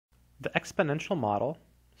The exponential model,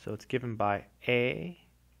 so it's given by a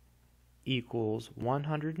equals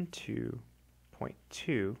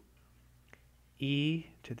 102.2 e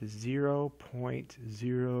to the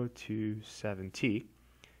 0.027t,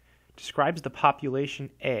 describes the population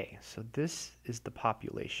A. So this is the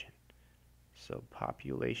population. So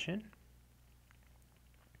population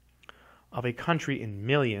of a country in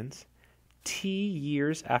millions, t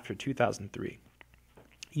years after 2003.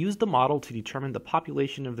 Use the model to determine the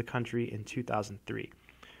population of the country in 2003.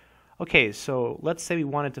 Okay, so let's say we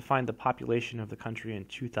wanted to find the population of the country in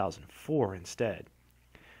 2004 instead.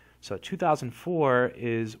 So 2004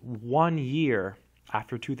 is 1 year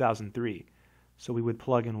after 2003, so we would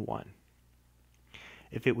plug in 1.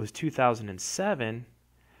 If it was 2007,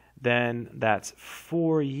 then that's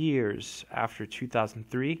 4 years after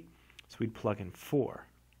 2003, so we'd plug in 4.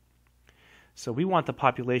 So we want the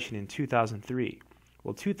population in 2003.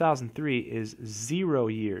 Well, 2003 is 0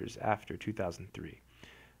 years after 2003,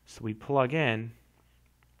 so we plug in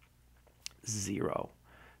 0.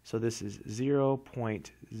 So this is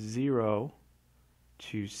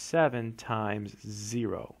 0.027 times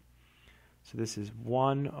 0. So this is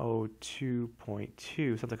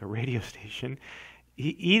 102.2, sounds like a radio station.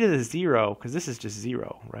 E to the 0, because this is just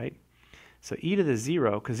 0, right? So e to the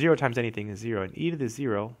 0, because 0 times anything is 0, and e to the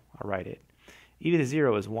 0, I'll write it. E to the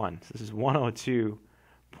 0 is 1. So this is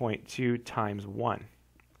 102.2 times 1.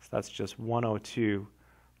 So that's just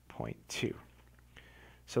 102.2.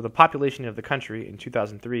 So the population of the country in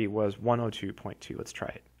 2003 was 102.2. Let's try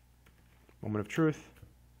it. Moment of truth.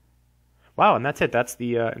 Wow, and that's it. That's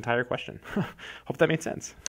the entire question. Hope that made sense.